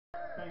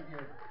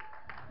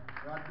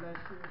God bless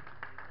you.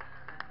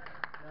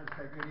 Let's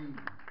take it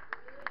easy.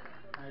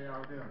 How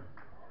y'all doing?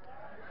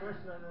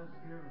 First, let us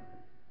give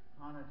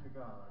honor to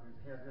God, who's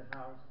head of the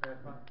house,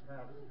 Pastor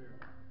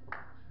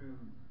to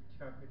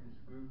Chuck and his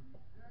group,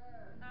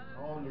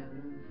 all the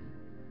groups,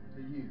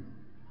 to you.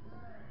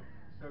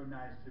 So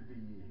nice to be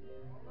here.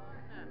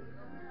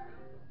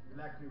 We'd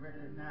like to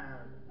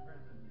recognize the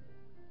President,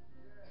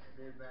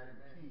 everybody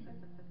King,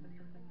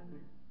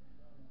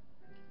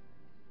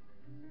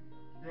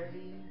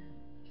 Dave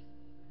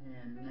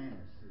and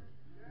Nancy.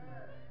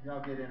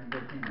 Y'all get in a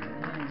good team.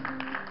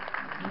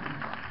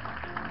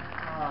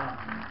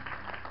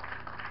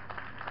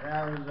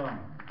 Arizona.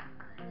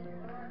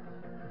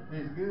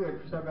 It's good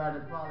for somebody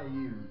to follow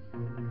you.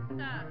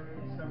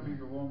 Some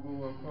people won't go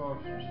across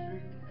the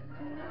street.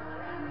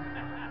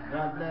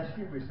 God bless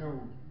you. We're so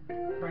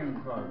praying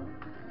for you.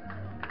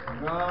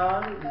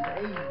 God is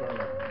able.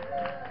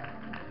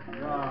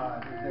 God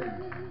is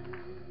able.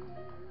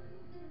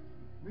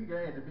 We're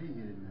glad to be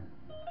here tonight.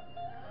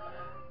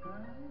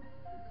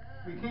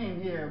 We came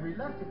here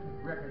reluctant to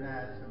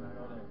recognize some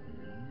other.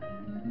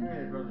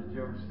 Where's Brother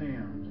Joe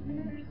Sims?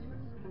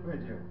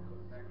 Where's Joe?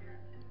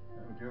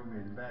 Oh, Joe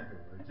in the back of it.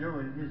 Joe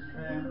and his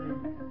family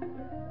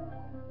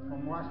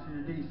from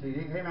Washington, D.C.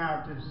 They came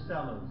out to the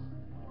cellars.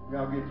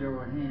 Y'all get Joe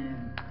a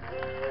hand.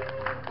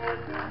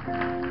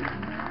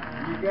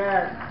 You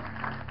got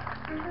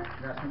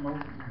some more.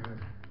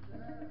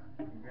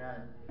 You got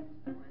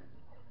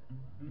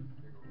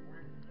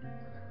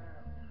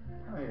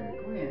oh yeah,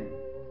 Gwen.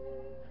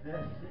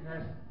 That's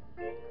Gwen.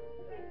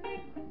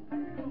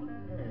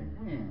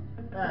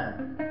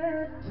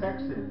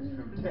 Texas,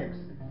 from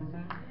Texas.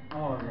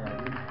 Oh yeah,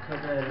 so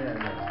bad.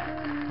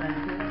 Thank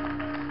you.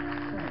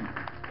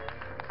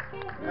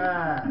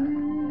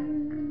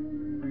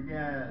 We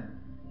got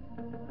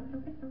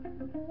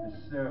the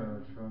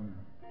stars from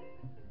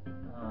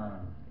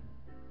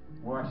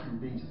Washington,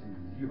 D.C.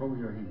 You hold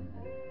your hand.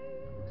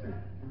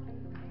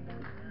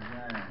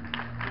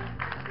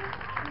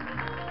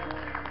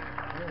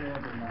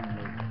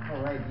 Oh,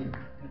 right here.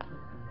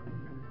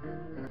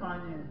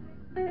 Tanya,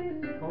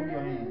 hold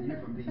your hand. You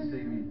from D.C.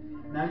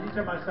 Now you talking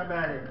about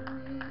somebody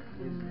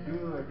is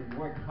good and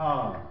work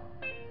hard.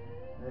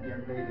 That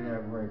young lady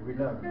at work. We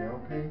love you,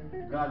 okay?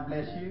 God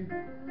bless you.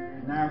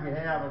 And now we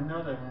have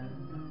another one.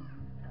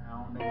 I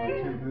don't know her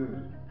too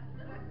good.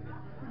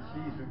 And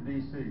she's from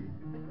D.C.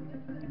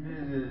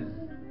 Mrs.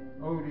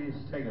 Otis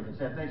Taylor. I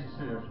think she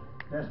should have.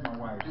 That's my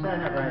wife.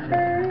 Stand up right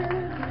there.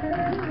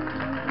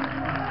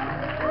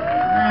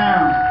 Now,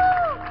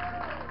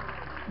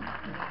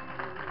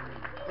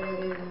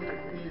 it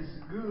is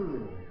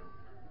good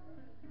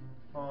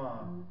for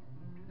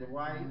the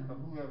wife or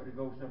whoever to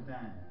go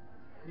sometime.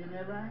 Isn't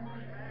that right?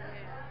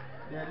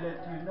 That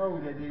lets you know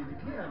that they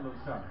care a little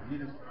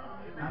something.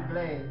 I'm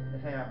glad to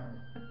have her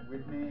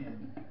with me, and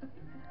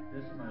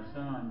this is my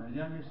son, my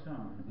youngest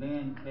son,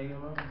 Lynn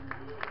Taylor.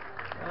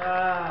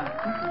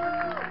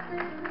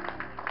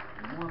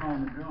 One on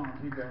the drums,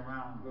 he's been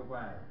around a good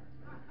while.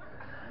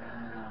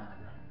 And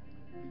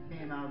he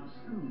came out of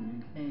school,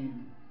 he came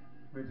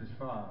with his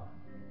father.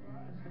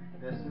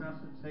 That's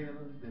Spencer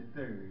Taylor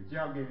III.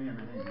 Y'all give him a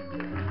hand.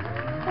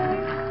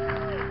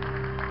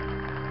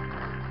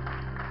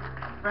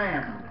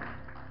 Family.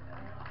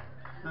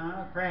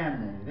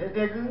 Family. Is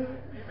that good?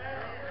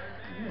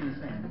 You ain't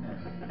saying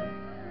nothing.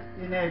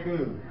 Isn't that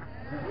good?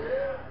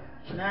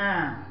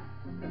 Now,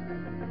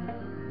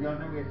 y'all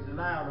know if it's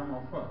loud, I'm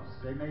gonna fuss.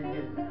 They may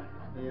get,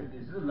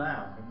 it's a little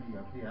loud for me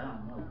up here, I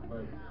don't know,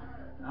 but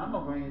I'm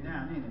gonna bring it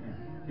down anyhow,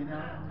 you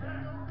know?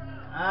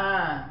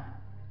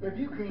 If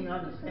you can't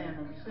understand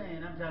what I'm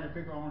saying, I'm trying to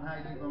figure out how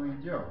you're gonna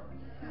enjoy.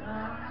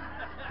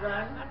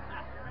 Right?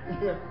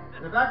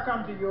 If I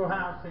come to your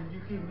house and you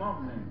keep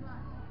mumbling,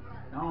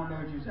 I don't know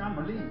what you say, I'm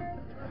gonna leave.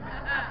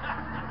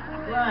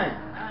 Right,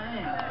 I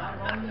am.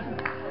 I'm gonna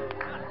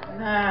leave.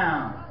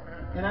 Now,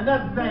 and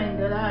another thing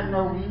that I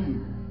know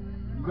is,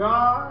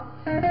 God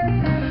is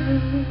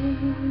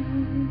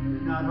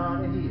not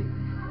hard to hear.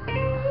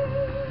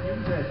 You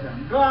said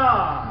something.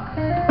 God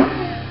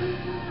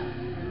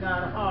is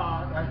not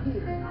hard to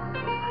hear.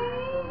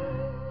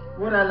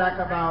 What I like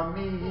about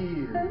me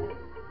is,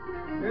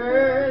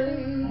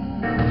 early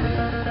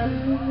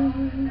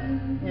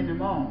in the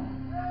morning.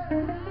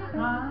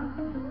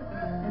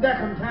 And there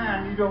come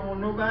time you don't want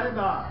nobody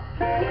by.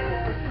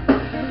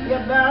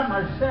 Get by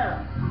myself.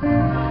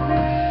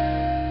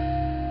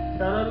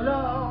 Tell the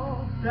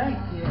Lord, thank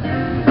you.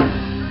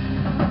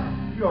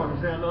 You ought to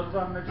say a little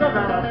something.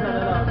 Somebody else tell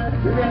it up.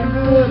 You've been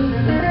good to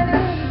me.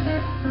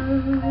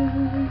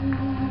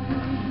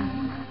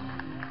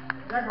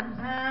 There come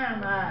time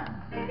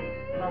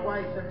my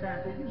wife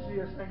sometimes says, you see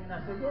us singing? I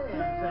say, yeah,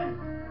 I'm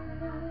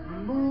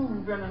singing.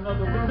 Move in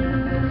another room.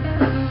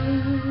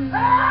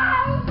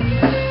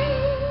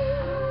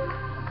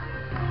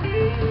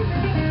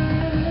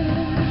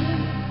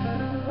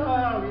 Oh,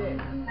 yeah.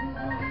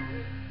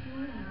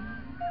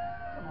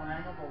 Come on,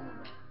 hang up over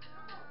there.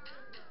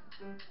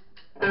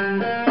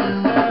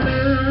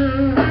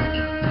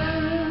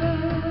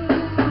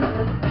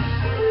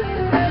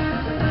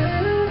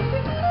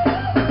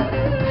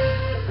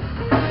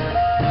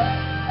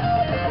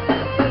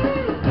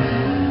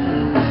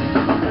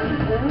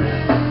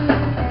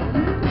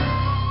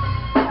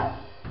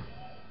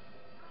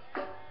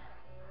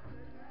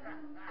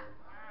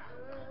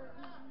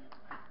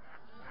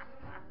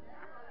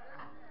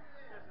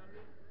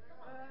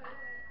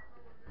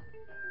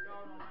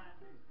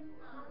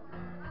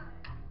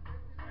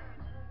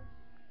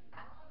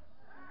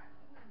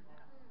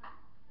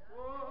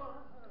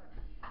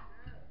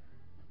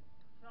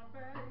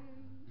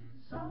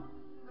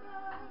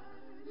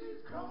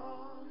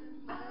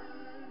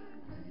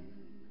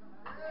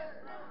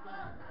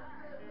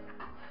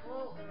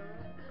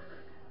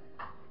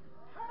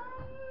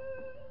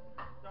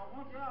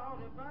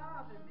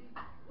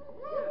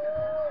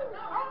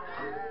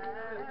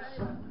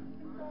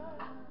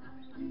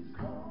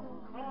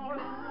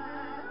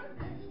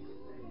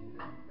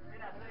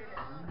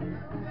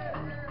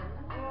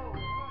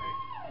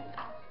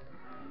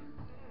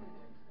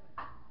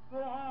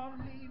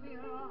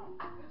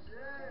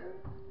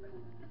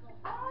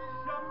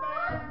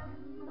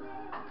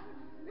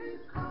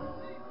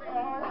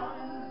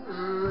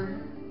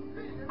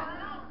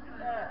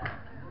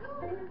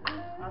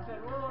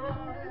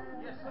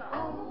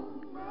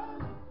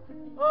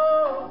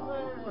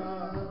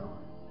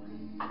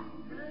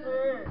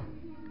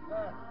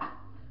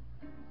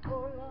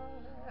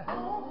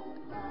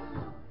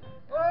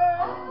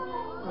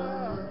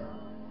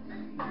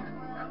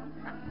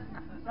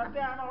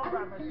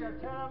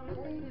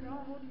 waiting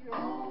on you.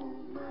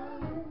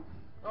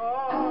 Oh,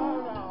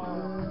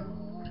 Lord.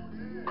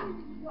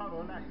 Y'all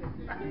don't like it.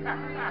 And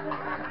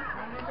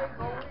they make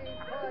a way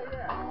for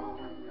you.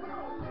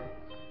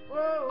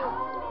 Whoa.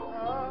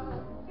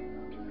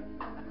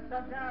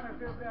 Sometimes I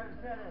feel better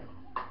tell it.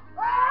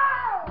 Oh!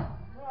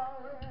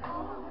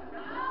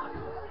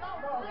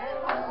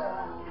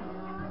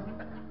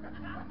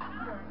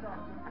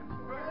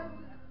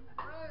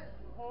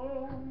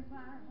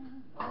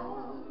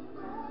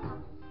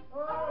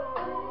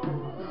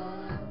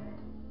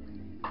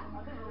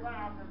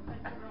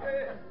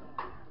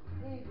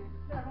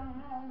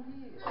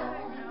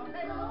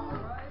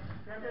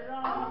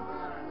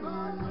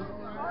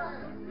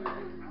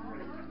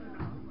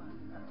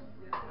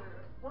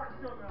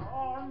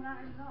 All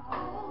night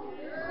long.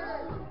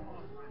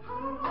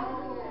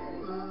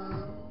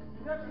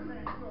 That's the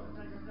thing.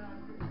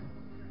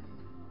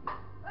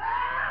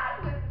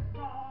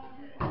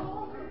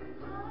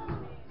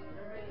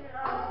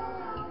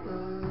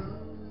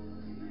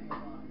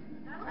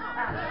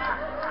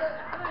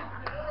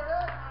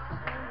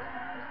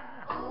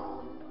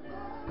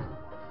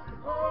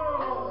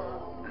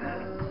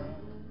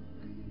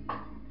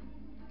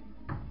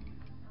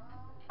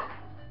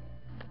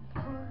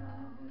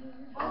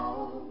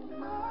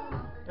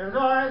 It was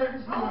all right if you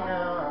see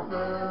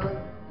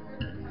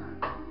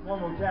one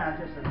more time,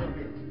 just a little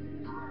bit.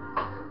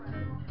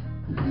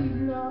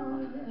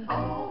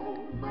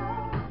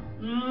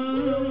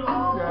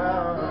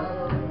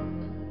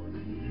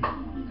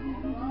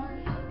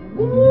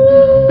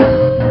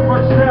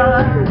 What shall I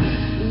do?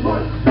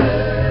 What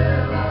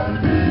shall I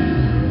do?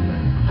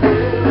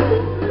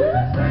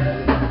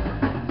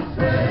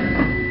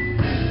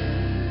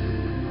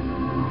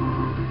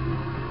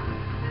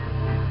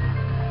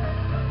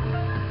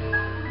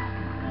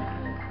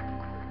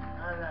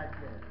 I like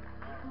that.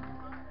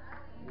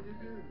 You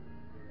do.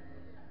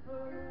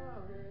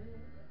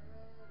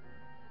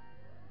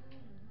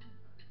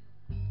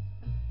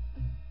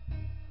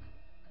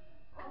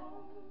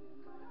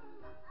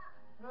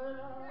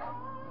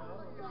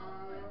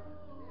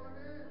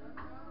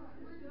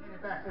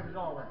 Back to the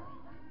doorway.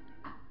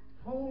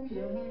 Hold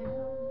your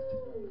hands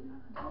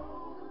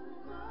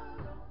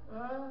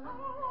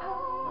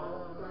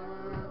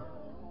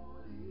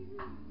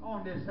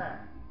on this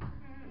side.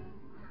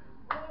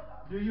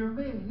 Do you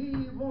mean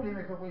he won't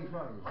make a way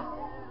for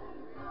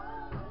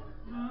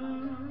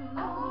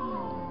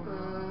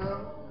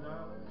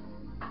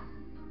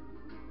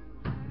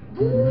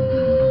you?